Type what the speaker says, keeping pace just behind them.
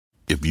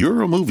If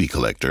you're a movie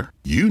collector,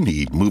 you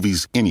need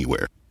Movies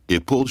Anywhere.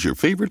 It pulls your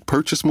favorite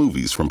purchase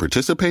movies from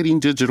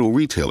participating digital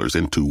retailers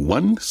into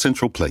one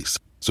central place,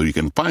 so you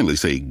can finally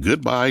say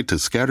goodbye to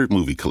scattered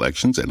movie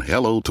collections and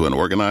hello to an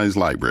organized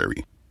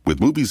library.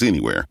 With Movies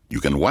Anywhere, you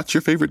can watch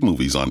your favorite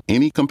movies on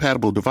any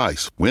compatible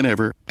device,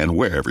 whenever and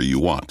wherever you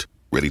want.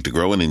 Ready to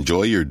grow and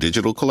enjoy your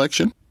digital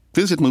collection?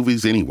 Visit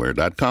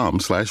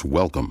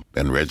moviesanywhere.com/welcome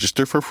and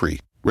register for free.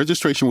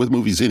 Registration with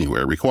Movies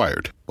Anywhere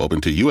required.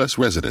 Open to U.S.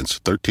 residents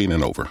 13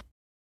 and over.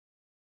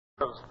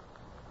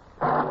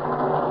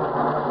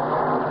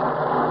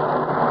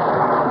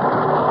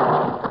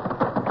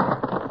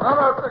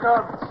 Unload the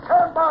guns.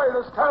 Stand by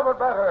the starboard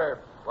battery.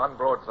 One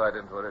broadside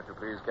into it, if you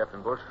please,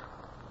 Captain Bush.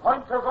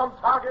 Pointers on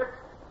target.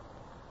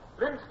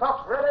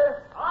 Linstops ready.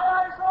 Aye,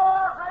 aye,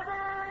 sir.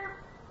 Ready.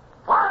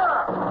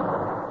 Fire!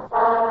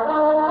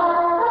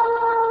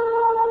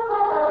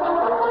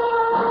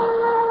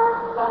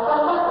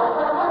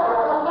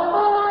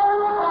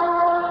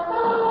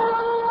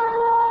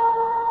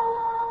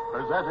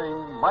 Presenting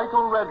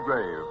Michael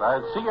Redgrave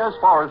as C.S.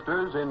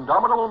 Forrester's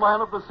indomitable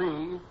man of the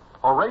sea,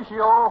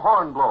 Horatio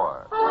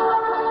Hornblower.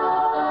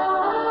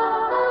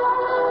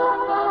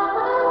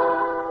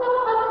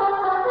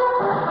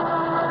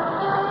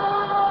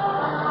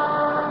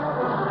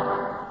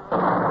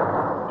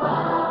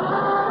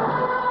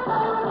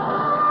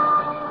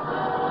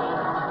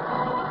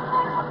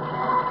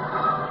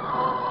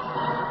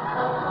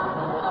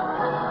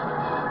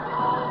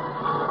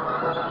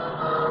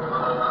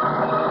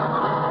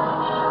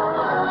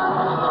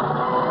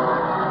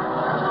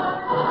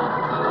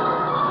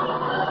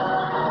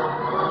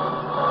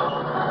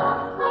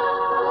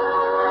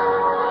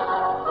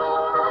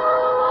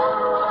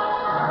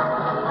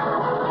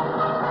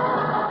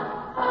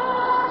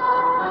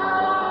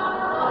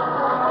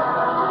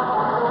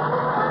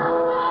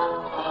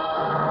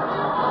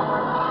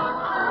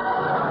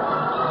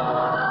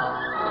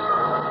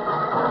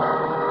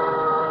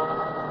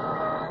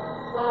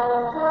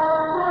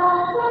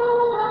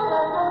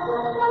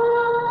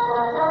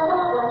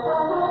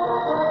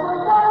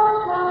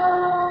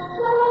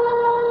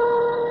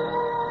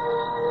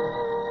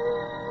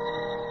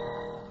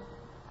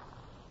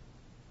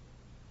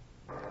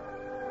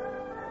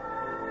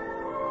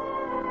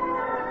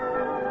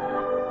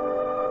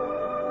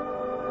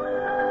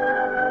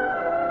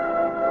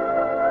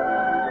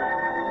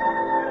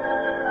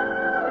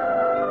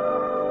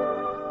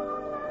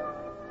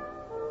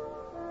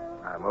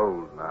 I'm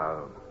old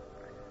now,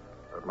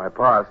 but my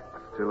past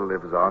still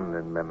lives on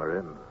in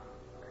memory,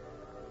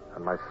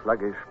 and my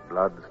sluggish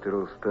blood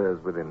still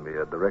stirs within me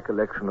at the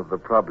recollection of the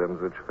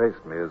problems which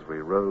faced me as we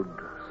rowed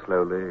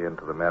slowly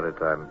into the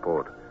maritime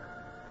port.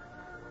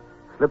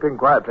 Slipping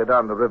quietly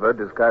down the river,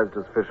 disguised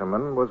as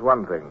fishermen, was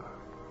one thing,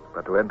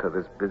 but to enter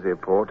this busy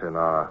port in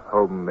our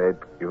homemade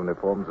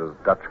uniforms as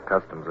Dutch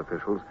customs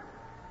officials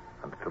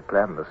and to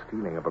plan the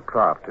stealing of a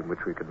craft in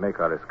which we could make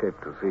our escape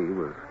to sea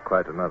was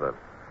quite another.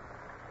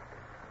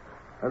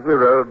 As we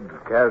rowed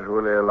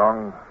casually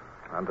along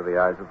under the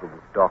eyes of the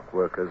dock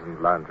workers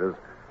and loungers,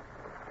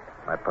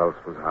 my pulse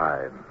was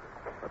high and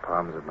the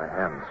palms of my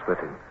hands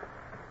sweating.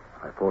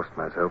 I forced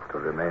myself to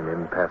remain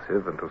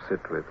impassive and to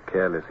sit with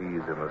careless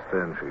ease in the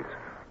stern sheets.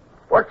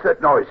 What's that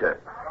noise, sir?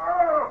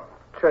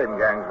 Chain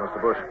gangs, Mr.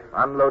 Bush,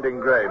 unloading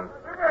grain.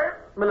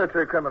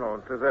 Military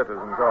criminals, deserters,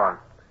 and so on.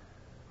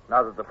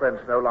 Now that the French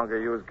no longer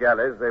use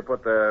galleys, they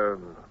put the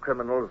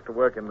criminals to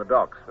work in the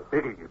docks.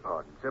 Begging your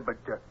pardon, sir, but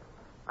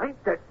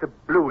ain't that the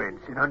blue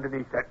ensign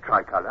underneath that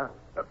tricolour?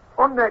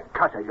 On that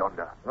cutter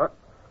yonder. What?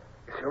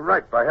 Yes, you're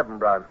right, by heaven,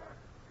 Brown.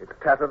 It's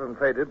tattered and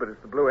faded, but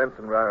it's the blue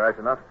ensign right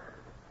enough.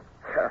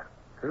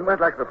 Isn't that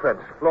like the French,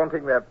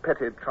 flaunting their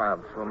petty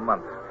triumphs for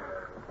months?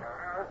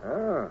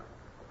 Ah,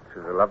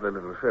 she's a lovely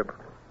little ship.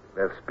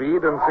 There's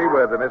speed and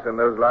seaworthiness in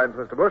those lines,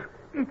 Mr. Bush.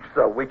 It's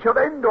the Witch of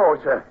Endor,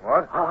 sir.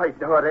 What? I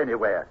know her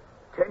anywhere.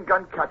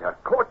 10-gun cutter,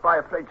 caught by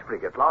a French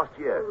frigate last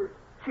year.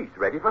 She's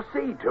ready for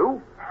sea,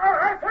 too.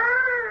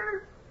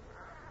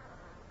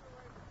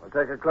 We'll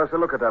take a closer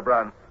look at her,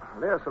 Brown.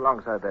 Lay us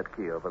alongside that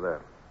quay over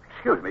there.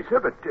 Excuse me, sir,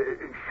 but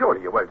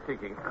surely you weren't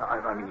thinking...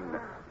 I mean,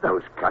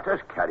 those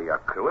cutters carry a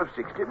crew of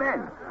 60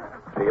 men.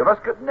 3 of us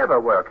could never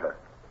work her.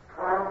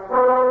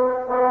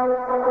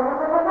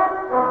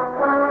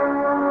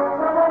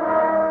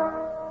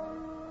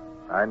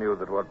 I knew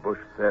that what Bush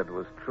said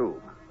was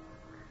true.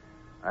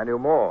 I knew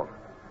more.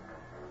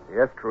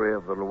 The estuary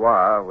of the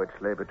Loire, which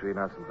lay between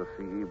us and the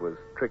sea, was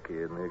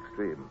tricky in the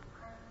extreme.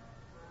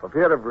 For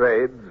fear of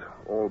raids,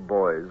 all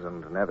buoys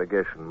and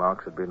navigation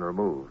marks had been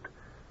removed.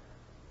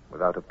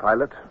 Without a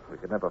pilot, we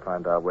could never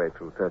find our way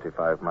through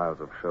 35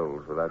 miles of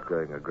shoals without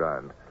going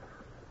aground.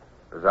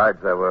 Besides,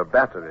 there were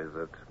batteries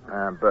at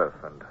Paimboeuf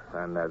and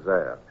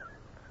Saint-Nazaire.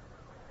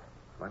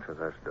 Much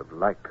as I should have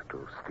liked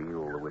to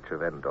steal the Witch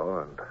of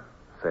Endor and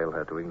sail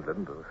her to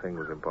England, the thing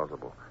was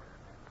impossible.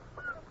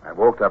 I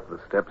walked up the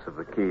steps of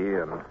the quay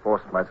and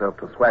forced myself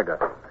to swagger.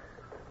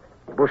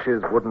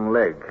 Bush's wooden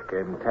leg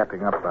came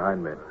tapping up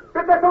behind me.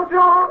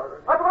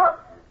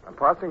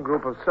 A passing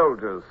group of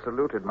soldiers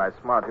saluted my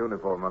smart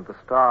uniform and the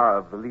star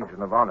of the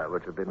Legion of Honor,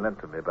 which had been lent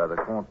to me by the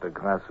Comte de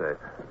Grasse.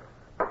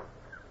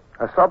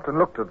 I stopped and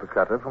looked at the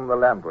cutter from the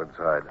landward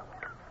side.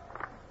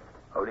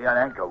 Only an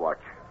anchor watch.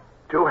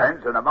 2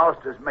 hands and a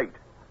master's mate.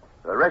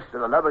 The rest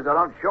of the lovers are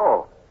on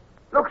shore.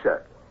 Look,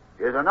 sir.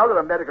 Here's another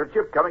American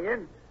ship coming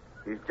in.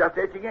 He's just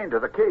edging into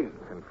the quay.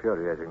 It's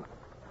infuriating.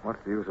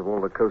 What's the use of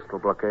all the coastal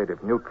blockade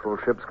if neutral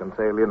ships can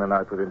sail in and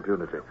out with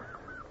impunity?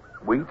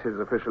 Wheat is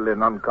officially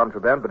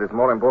non-contraband, but it's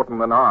more important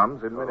than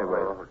arms in many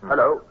ways.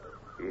 Hello.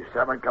 He's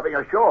someone coming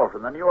ashore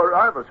from the new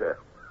arrival, sir.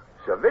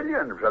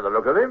 Civilian, from the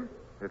look of him.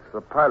 It's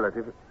the pilot.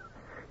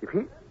 If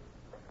he...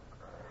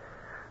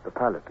 The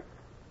pilot.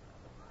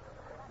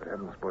 Good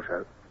heavens, Bush,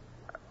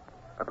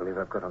 I believe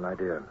I've got an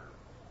idea.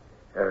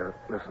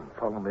 Listen,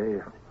 follow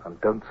me and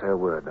don't say a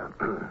word.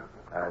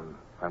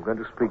 I'm going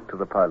to speak to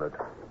the pilot.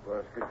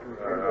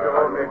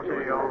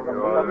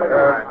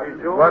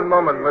 One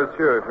moment,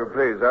 monsieur, if you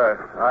please.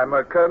 I'm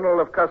a colonel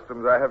of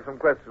customs. I have some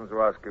questions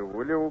to ask you.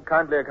 Will you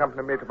kindly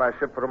accompany me to my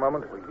ship for a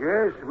moment?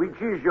 Yes, which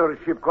is your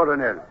ship,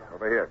 Colonel?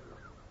 Over here.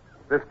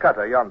 This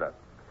cutter yonder.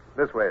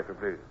 This way, if you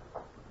please.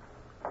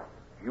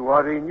 You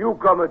are a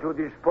newcomer to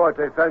this port,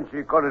 I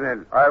fancy,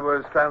 Colonel. I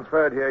was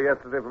transferred here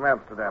yesterday from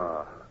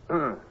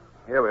Amsterdam.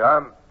 Here we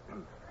are.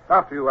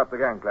 After you up the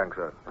gangplank,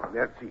 sir.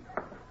 Merci.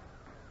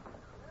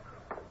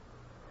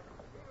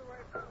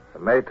 The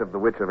mate of the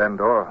Witch of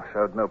Endor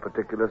showed no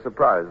particular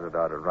surprise at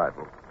our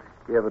arrival.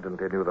 He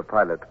evidently knew the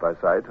pilot by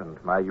sight,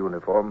 and my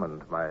uniform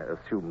and my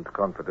assumed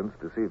confidence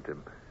deceived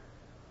him.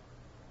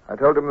 I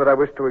told him that I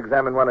wished to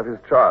examine one of his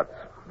charts,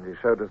 and he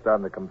showed us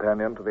down the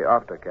companion to the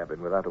after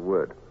cabin without a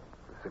word.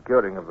 The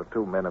securing of the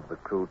 2 men of the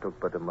crew took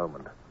but a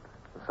moment.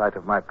 The sight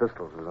of my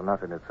pistols was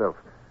enough in itself.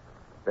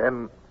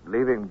 Then,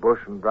 leaving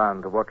Bush and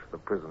Brown to watch the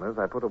prisoners,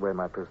 I put away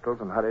my pistols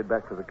and hurried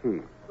back to the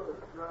quay.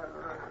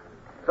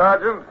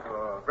 Sergeant,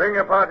 bring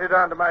your party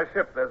down to my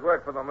ship. There's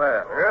work for them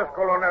there. Yes,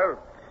 Colonel.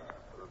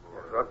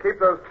 Well, keep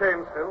those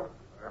chains still.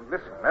 And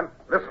listen, men,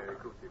 listen.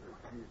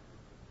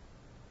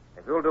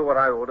 If you'll do what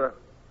I order,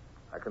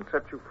 I can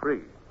set you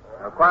free.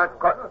 Now, quiet.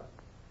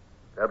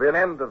 There'll be an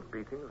end of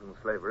beatings and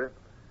slavery.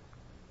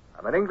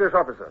 I'm an English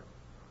officer.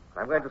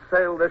 I'm going to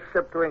sail this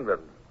ship to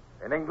England.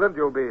 In England,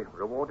 you'll be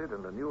rewarded,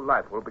 and a new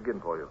life will begin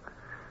for you.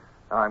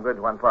 Now, I'm going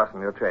to unfasten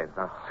your chains.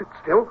 Now, sit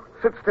still.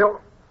 Sit still.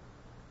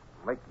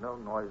 Make no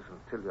noise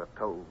until you're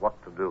told what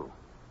to do.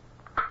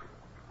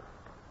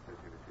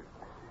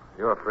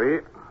 You're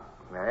free.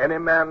 Now, any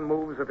man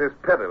moves at his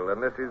peril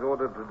unless he's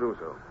ordered to do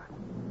so.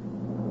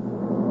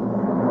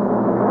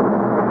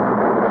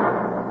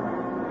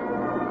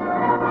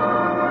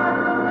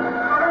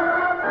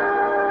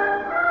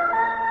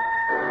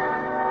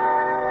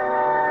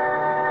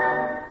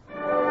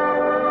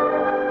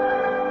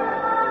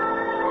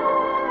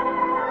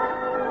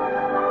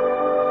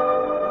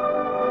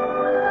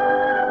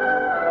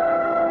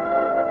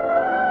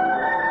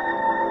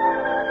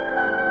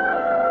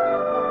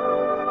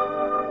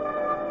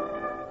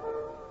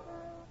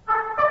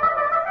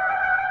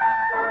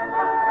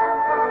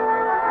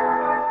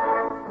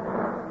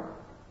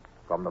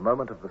 From the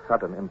moment of the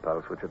sudden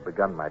impulse which had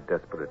begun my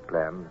desperate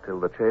plan till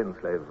the chain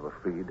slaves were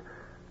freed,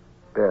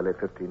 barely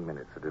 15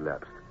 minutes had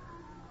elapsed.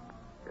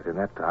 Yet in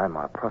that time,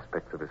 our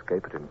prospects of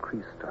escape had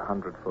increased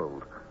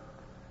 100-fold.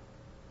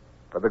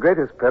 But the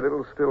greatest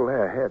peril still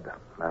lay ahead.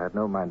 I had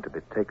no mind to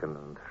be taken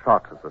and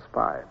shot as a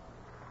spy.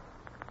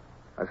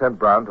 I sent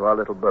Brown to our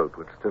little boat,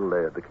 which still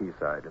lay at the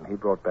quayside, and he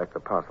brought back the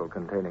parcel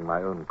containing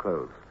my own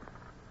clothes.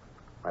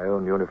 My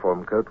own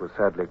uniform coat was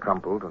sadly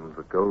crumpled, and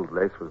the gold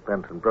lace was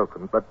bent and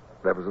broken, but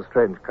there was a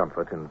strange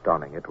comfort in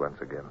donning it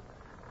once again.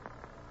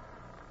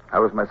 I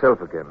was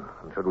myself again,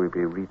 and should we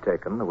be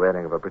retaken, the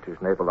wearing of a British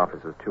naval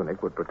officer's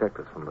tunic would protect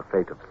us from the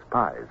fate of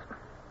spies.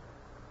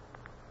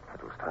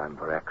 It was time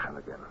for action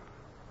again.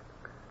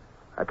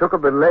 I took a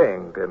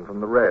belaying pin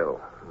from the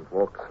rail and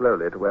walked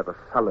slowly to where the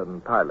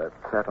sullen pilot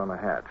sat on a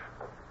hatch.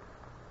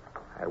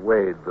 I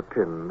weighed the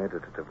pin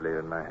meditatively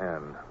in my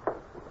hand.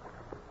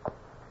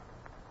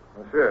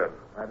 Monsieur,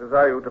 I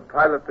desire you to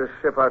pilot this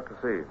ship out to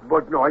sea.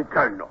 But no, I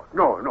cannot.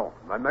 No.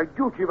 My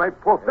duty, my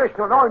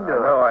professional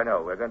honor. I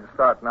know. We're going to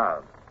start now.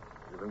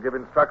 You can give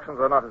instructions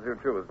or not as you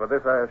choose, but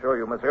this I assure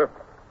you, monsieur.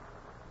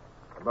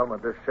 The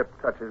moment this ship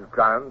touches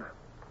ground,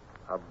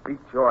 I'll beat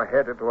your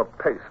head into a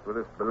paste with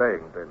this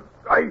belaying pin.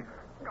 I...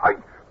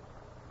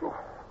 Oh,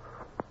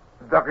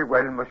 very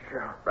well,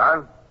 monsieur.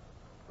 Brown,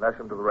 lash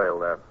him to the rail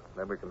there.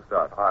 Then we can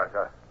start. Aye,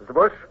 sir. Mr.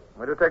 Bush,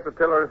 will you take the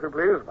tiller, if you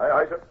please?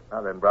 Aye, sir.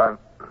 Now then, Brown,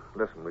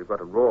 listen, we've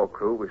got a raw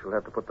crew. We shall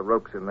have to put the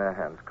ropes in their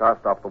hands.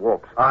 Cast off the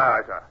warps.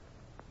 Aye, sir.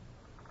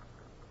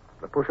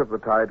 The push of the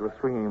tide was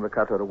swinging the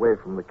cutter away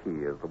from the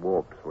quay as the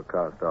warps were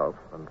cast off,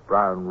 and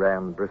Brown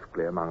ran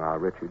briskly among our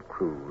wretched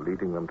crew,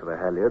 leading them to the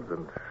halyards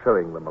and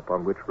showing them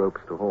upon which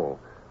ropes to haul.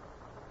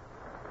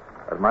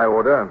 At my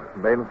order,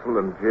 mainsail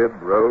and jib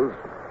rose.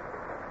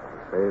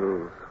 The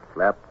sails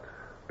flapped,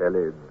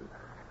 bellied,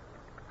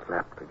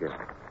 flapped again.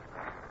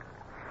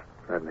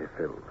 Then they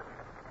filled.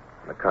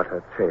 The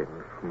cutter changed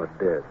from a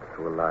dead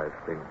to a live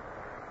thing.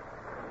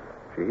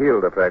 She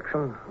heeled a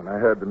fraction, and I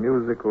heard the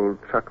musical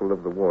chuckle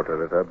of the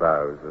water at her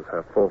bows as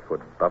her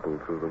forefoot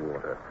bubbled through the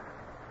water.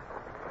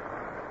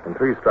 In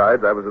 3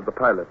 strides, I was at the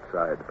pilot's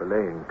side,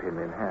 belaying pin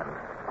in hand.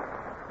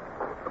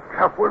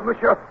 Careful,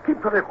 monsieur.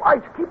 Keep to the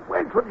right. Keep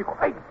well to the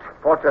right.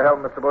 Port your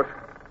helm, Mr. Bush.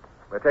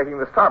 We're taking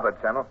the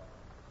starboard channel.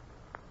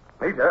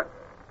 Major.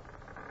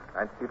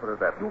 And keep it at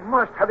that. You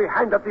must have a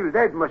hand at the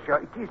lead, monsieur.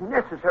 It is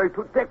necessary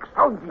to take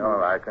soundings.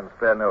 No, I can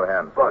spare no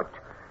hands. But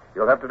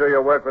you'll have to do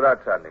your work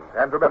without soundings.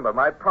 And remember,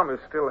 my promise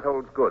still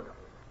holds good.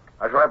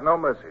 I shall have no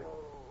mercy.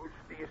 oh,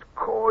 these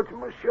cords,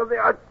 monsieur, they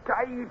are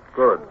tight.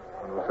 Good.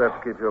 And we'll serve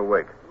to keep you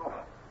awake.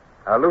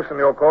 I'll loosen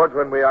your cords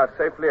when we are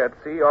safely at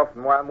sea off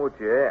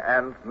Noirmoutier,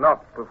 and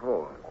not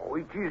before. Oh,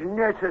 it is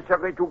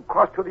necessary to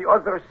cross to the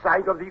other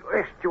side of the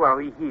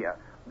estuary here.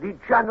 The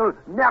channel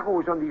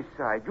narrows on this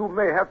side. You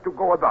may have to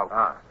go about.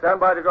 Stand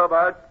by to go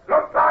about.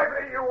 Look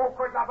lively, you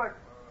awkward lovers.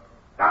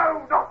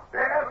 No, not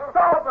there.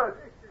 Starboard.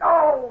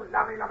 No,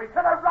 lovely, to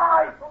the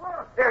right.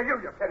 There, you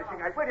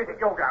perishing eyes. Where do you think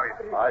you're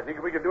going? I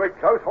think we can do it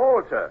close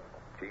haul, sir.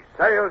 She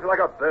sails like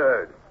a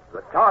bird.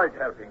 The tide's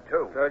helping,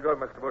 too. Very good,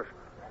 Mr. Bush.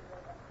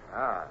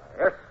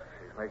 Yes,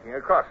 she's making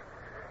a cross.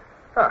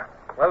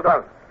 Well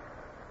done.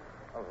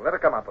 Oh, let her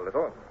come up a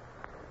little.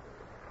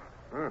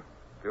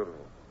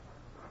 Beautiful.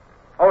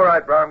 All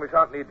right, Brown, we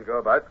shan't need to go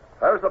about.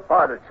 How's the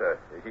pilot, sir?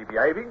 Is he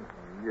behaving?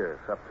 Yes,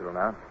 up till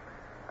now.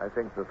 I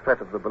think the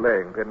threat of the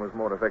belaying pin was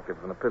more effective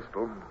than a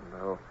pistol,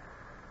 though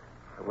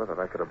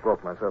whether I could have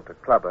brought myself to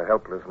club a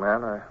helpless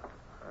man, I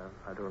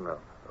don't know.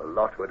 A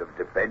lot would have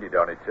depended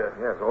on it, sir.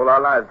 Yes, all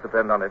our lives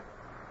depend on it.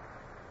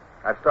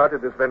 I've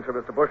started this venture,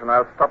 Mr. Bush, and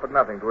I'll stop at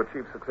nothing to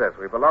achieve success.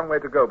 We've a long way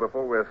to go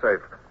before we're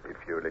safe. If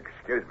you'll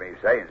excuse me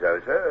saying so,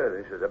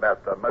 sir, this is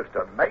about the most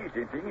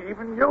amazing thing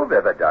even you've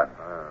ever done.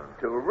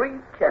 To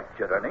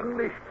recapture an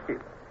English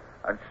ship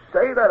and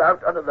sail her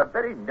out under the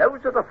very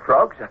nose of the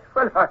frogs.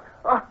 Well,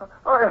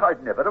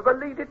 I'd never have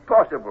believed it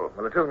possible.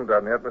 Well, it isn't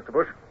done yet, Mr.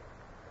 Bush.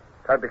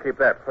 Time to keep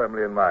that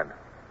firmly in mind.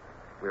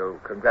 We'll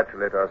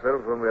congratulate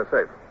ourselves when we're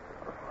safe.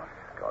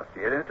 Gosh,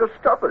 you didn't to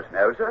stop us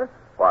now, sir.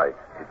 Why,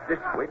 if this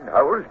wind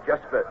howls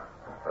just for...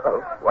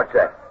 Oh, what's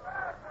that?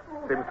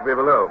 Seems to be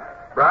below.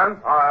 Brown?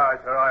 Aye,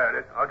 sir, I heard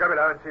it. I'll go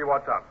below and see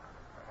what's up.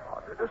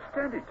 I don't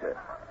understand it, sir.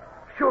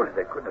 Surely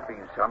there couldn't have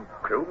been some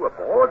crew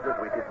aboard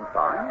that we didn't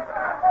find.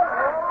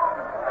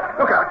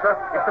 Look out, sir.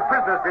 It's the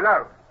prisoners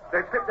below.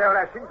 They've slipped their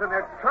lashings and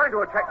they're trying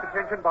to attract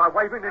attention by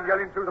waving and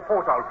yelling through the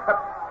porthole.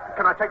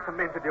 Can I take some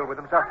men to deal with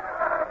them, sir?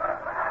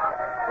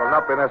 Will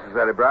not be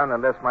necessary, Brown,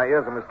 unless my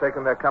ears are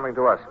mistaken. They're coming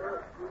to us.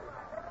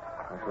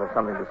 I shall have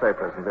something to say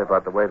presently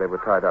about the way they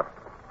were tied up.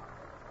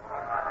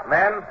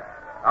 Men,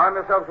 arm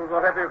yourselves with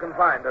whatever you can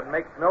find and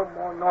make no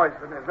more noise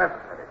than is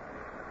necessary.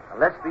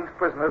 Unless these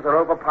prisoners are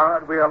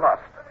overpowered, we are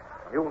lost.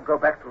 You will go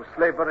back to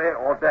slavery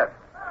or death.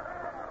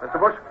 Mr.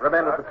 Bush,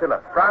 remain at the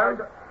tiller.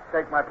 Brown,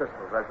 take my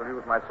pistols. I shall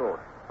use my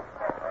sword.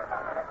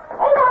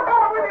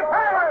 Overboard with your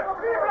fire!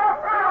 Leave it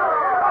up now!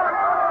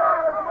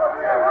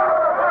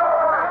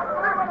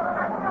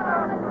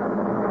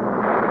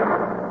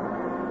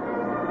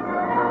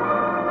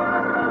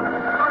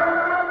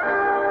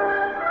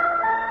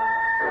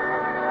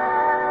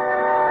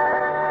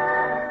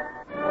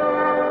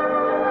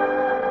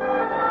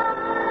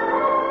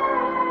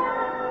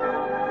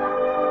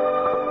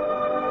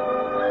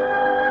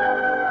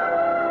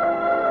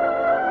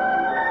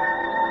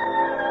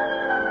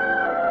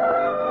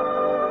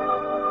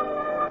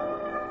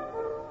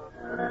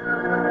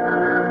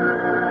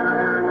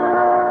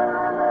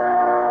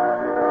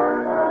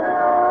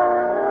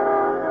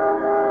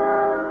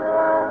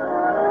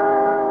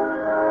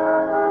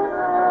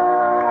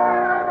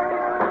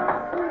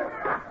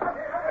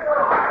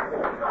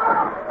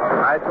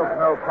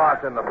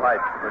 In the fight,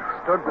 but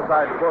stood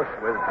beside Bush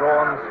with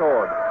drawn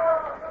sword.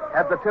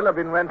 Had the tiller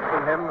been wrenched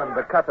from him and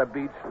the cutter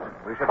beached,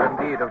 we should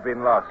indeed have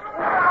been lost.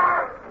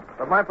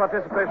 But my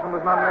participation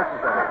was not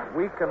necessary.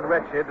 Weak and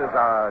wretched as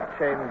our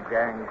chain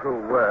gang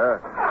crew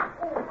were,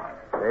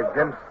 they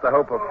glimpsed the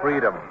hope of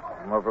freedom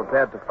and were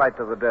prepared to fight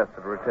to the death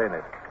to retain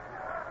it.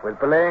 With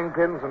belaying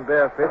pins and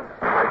bare fists,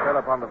 they fell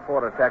upon the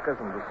 4 attackers,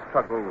 and the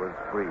struggle was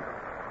brief.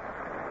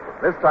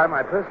 This time,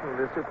 I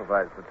personally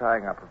supervised the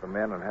tying up of the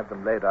men and had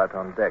them laid out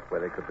on deck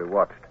where they could be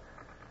watched.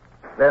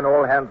 Then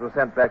all hands were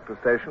sent back to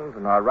stations,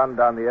 and our run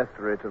down the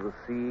estuary to the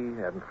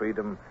sea and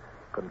freedom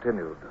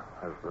continued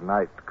as the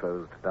night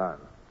closed down.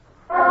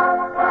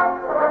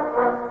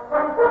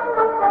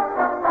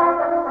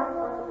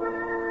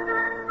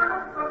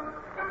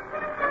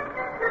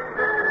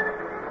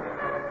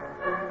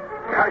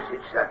 Curse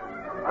it, sir.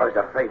 I was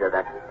afraid of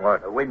that.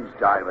 What? The wind's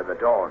dying with the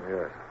dawn.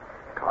 Yes.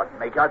 Can't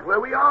make out where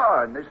we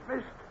are in this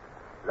mist.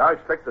 But I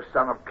expect the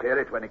sun will clear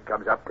it when it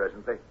comes up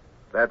presently.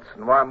 That's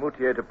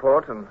Noirmoutier to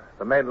port, and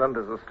the mainland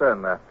is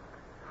astern there.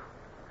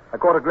 I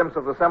caught a glimpse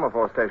of the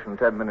semaphore station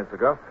 10 minutes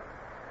ago.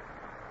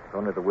 If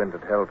only the wind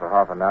had held for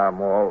half an hour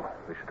more,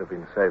 we should have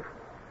been safe.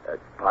 That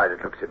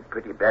pilot looks in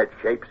pretty bad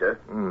shape, sir.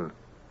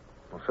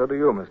 Well, so do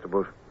you, Mr.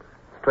 Bush.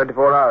 It's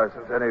 24 hours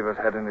since any of us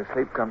had any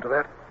sleep, come to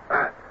that.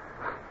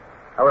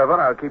 However,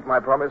 I'll keep my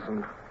promise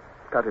and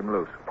cut him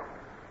loose.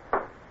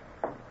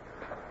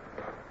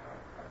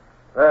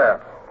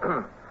 There.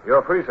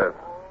 You're free, sir.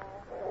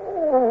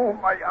 Oh,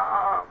 my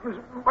arms,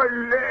 my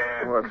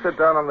legs. Well, sit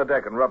down on the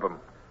deck and rub them.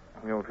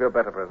 You'll feel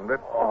better presently.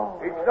 Oh.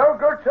 It's no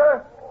good,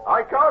 sir.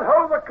 I can't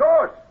hold the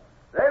course.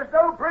 There's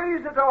no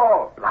breeze at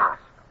all.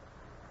 Blast.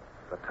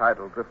 The tide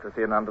will drift us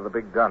in under the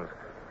big guns.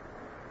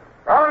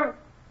 On.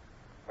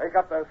 Wake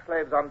up those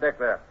slaves on deck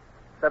there.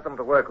 Set them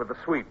to work with the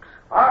sweeps.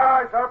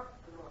 Aye, sir.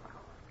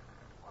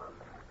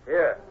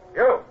 Here.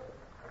 You.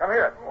 Come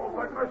here. Oh,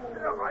 but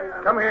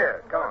monsieur, Come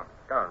here. Come on.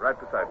 Come on, right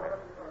beside me.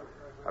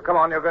 Now, come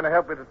on, you're going to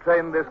help me to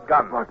train this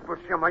gun. But,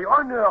 monsieur, my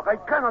honor, I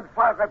cannot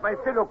fire at my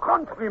fellow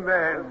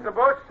countrymen. Mr.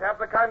 Bush, have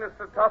the kindness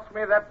to toss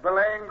me that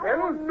belaying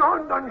pin. Oh,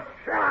 non,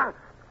 sir.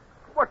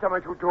 What am I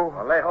to do?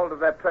 Well, lay hold of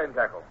that train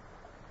tackle.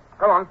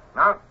 Come on,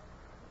 now.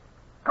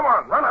 Come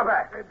on, run her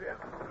back.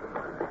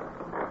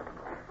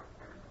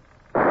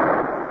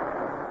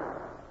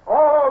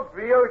 Oh,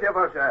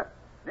 beautiful, sir.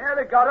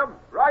 Nearly got him.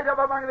 Right up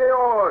among the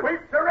oars.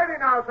 Sweeps are ready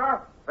now, sir.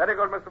 Very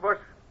good, Mr. Bush.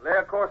 Lay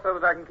a course so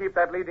that I can keep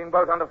that leading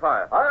boat under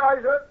fire. Aye,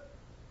 aye, sir.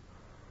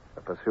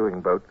 The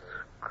pursuing boats,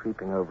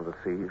 creeping over the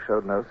sea,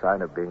 showed no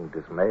sign of being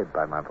dismayed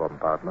by my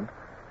bombardment.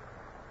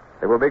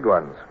 They were big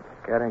ones,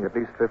 carrying at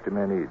least 50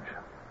 men each.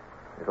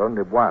 If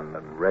only one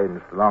and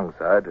ranged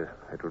alongside,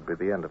 it would be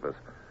the end of us.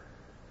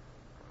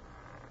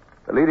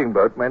 The leading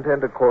boat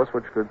maintained a course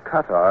which could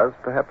cut ours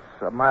perhaps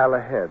a mile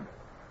ahead.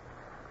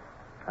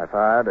 I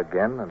fired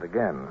again and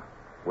again,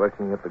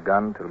 working at the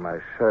gun till my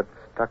shirt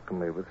stuck to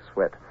me with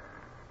sweat,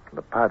 and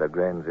the powder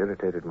grains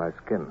irritated my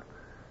skin.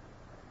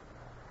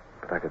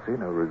 But I could see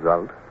no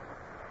result.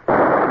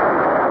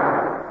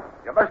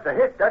 You must have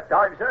hit that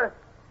time, sir.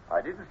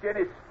 I didn't see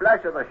any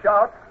splash of the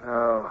shot.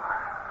 Oh,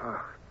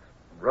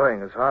 it's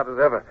rowing as hard as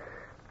ever.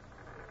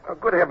 Oh,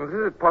 good heavens,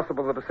 is it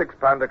possible that a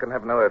 6-pounder can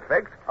have no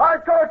effect? I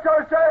thought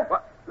so, sir.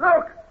 What?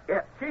 Look.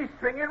 Yeah. She's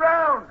swinging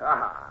round.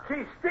 Ah.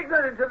 She's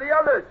signaling to the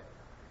others.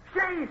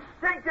 She's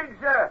sinking,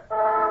 sir.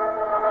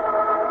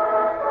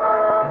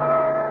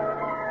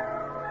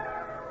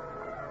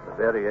 The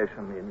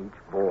variation in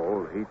each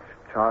ball, each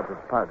charge of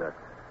powder,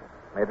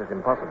 made it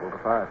impossible to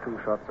fire 2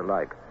 shots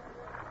alike.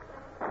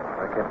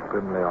 I kept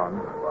grimly on,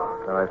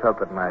 till I felt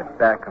that my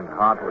back and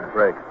heart would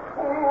break.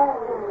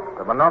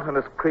 The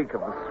monotonous creak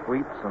of the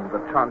sweeps and the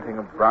chanting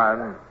of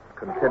Brian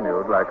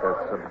continued like a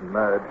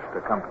submerged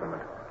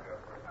accompaniment.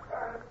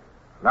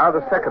 Now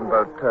the second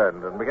boat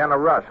turned and began a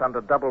rush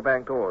under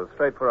double-banked oars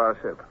straight for our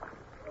ship.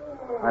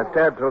 I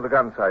stared through the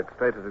gun sight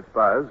straight at its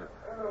bows,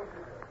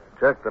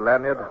 jerked the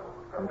lanyard,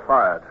 and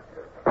fired.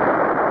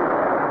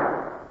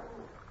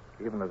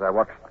 Even as I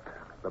watched,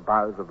 the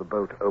bows of the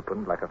boat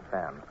opened like a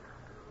fan.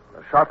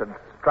 The shot had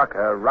struck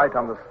her right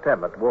on the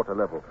stem at water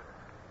level.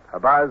 Her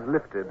bows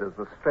lifted as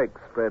the strake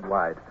spread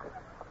wide,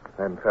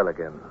 then fell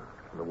again.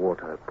 The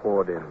water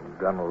poured in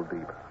gunwale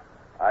deep.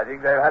 I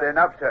think they've had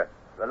enough, sir.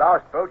 The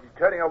last boat is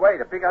turning away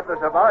to pick up the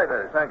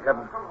survivors. Thank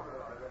heaven.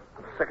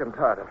 I'm sick and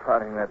tired of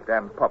firing that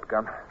damn pop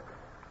gun.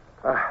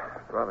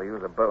 I'd rather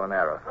use a bow and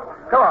arrow.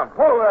 Come on,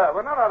 pull there.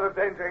 We're not out of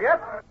danger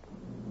yet.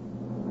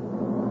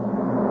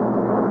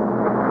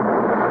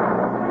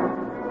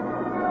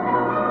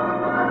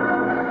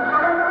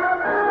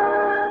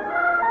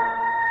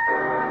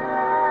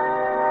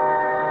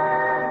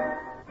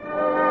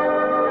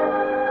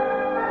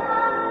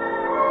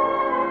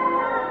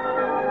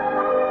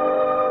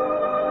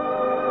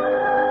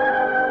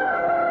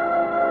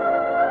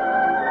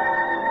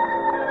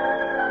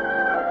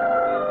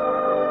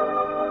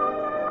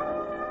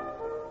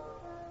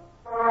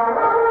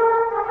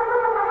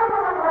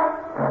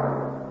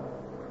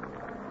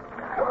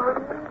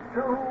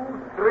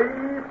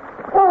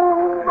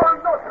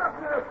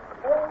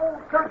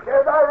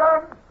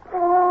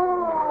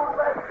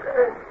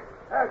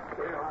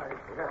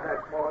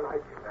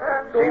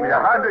 Seems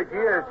 100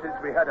 years since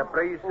we had a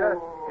breeze, sir.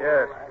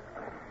 Yes.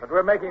 But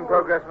we're making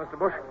progress, Mr.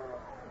 Bush.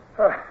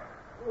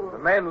 The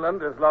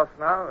mainland is lost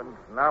now, and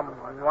now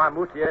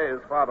Moutier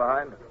is far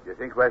behind. You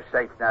think we're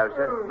safe now,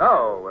 sir?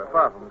 No, we're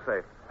far from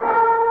safe.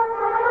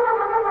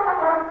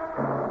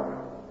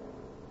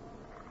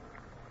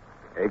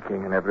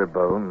 Aching in every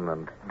bone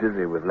and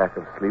dizzy with lack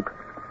of sleep,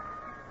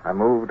 I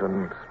moved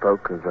and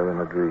spoke as though in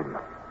a dream.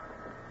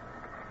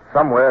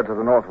 Somewhere to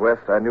the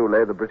northwest, I knew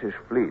lay the British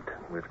fleet,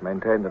 which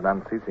maintained an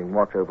unceasing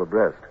watch over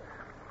Brest.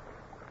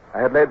 I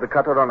had laid the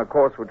cutter on a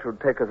course which would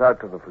take us out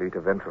to the fleet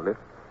eventually.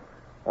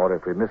 Or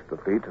if we missed the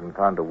fleet and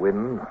found a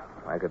wind,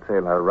 I could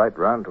sail her right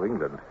round to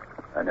England.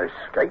 An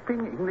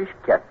escaping English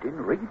captain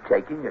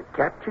retaking a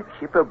captured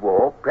ship of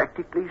war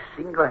practically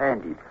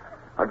single-handed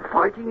and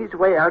fighting his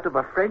way out of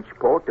a French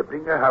port to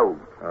bring her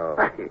home. Oh.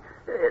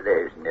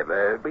 There's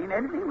never been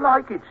anything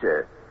like it,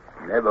 sir.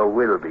 Never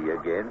will be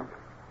again.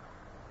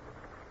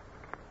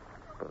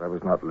 But I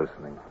was not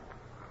listening.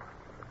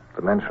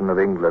 The mention of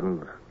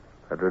England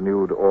had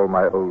renewed all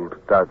my old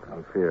doubts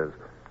and fears.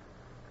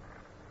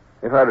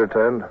 If I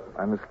returned,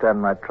 I must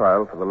stand my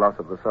trial for the loss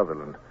of the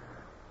Sutherland.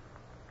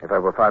 If I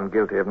were found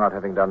guilty of not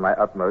having done my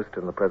utmost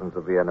in the presence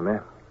of the enemy,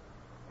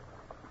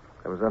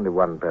 there was only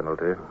one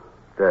penalty,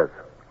 success.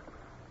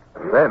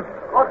 And then,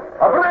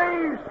 A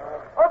breeze!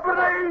 A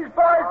breeze,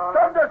 by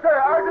thunder,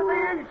 sir, out of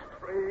the east!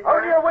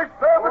 Only a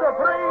whisper, but a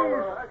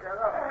breeze!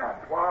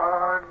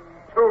 1,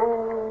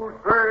 2,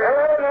 3.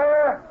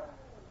 There!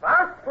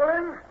 Fast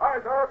pulling! Aye,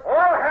 sir.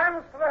 All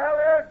hands to the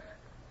halyards!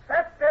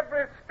 Set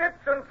every stitch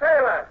and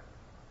sailor!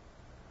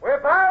 We're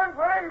bound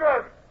for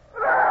England!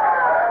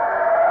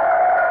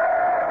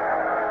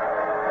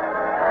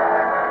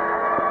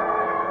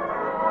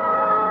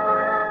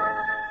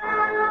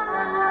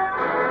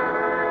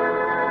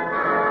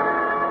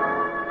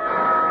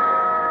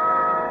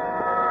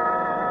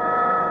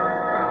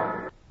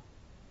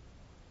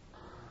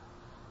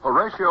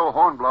 Horatio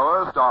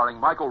Hornblower, starring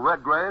Michael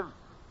Redgrave,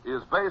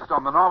 is based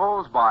on the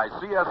novels by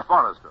C.S.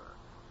 Forrester.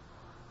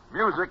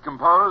 Music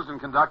composed and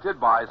conducted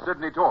by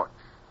Sidney Torch.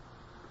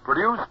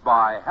 Produced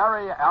by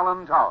Harry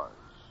Allen Towers.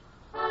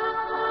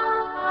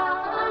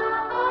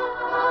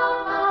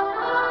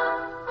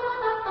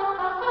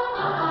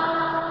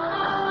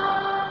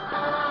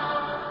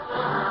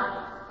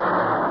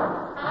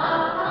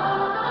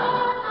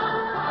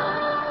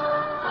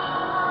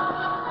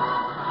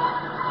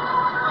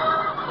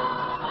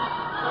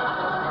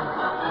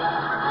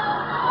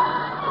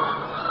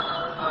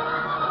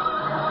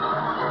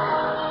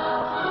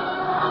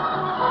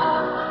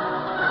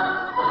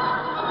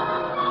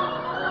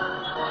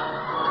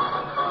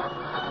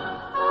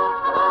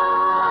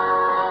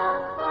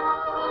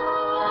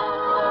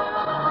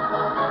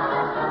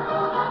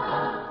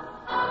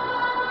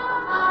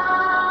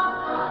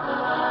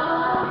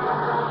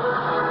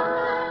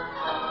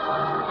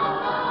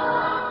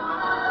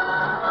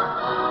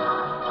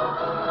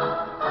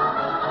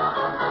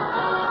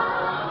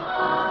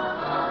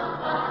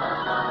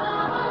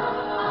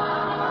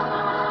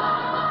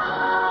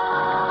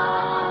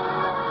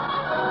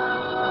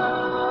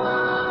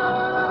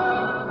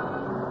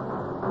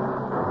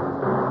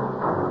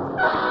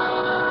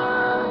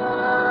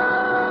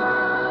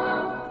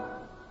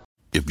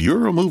 If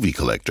you're a movie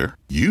collector,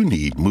 you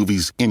need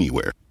Movies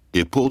Anywhere.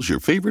 It pulls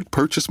your favorite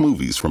purchase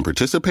movies from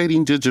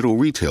participating digital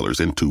retailers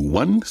into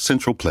one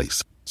central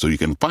place, so you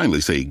can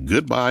finally say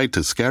goodbye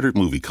to scattered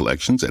movie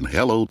collections and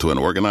hello to an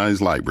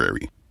organized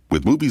library.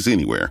 With Movies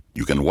Anywhere,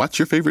 you can watch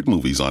your favorite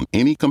movies on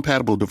any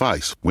compatible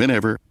device,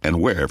 whenever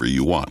and wherever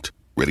you want.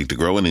 Ready to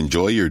grow and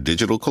enjoy your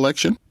digital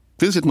collection?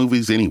 Visit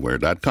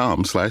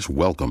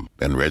moviesanywhere.com/welcome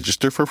and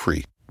register for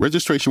free.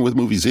 Registration with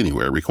Movies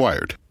Anywhere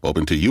required.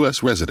 Open to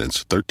U.S.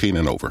 residents 13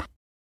 and over.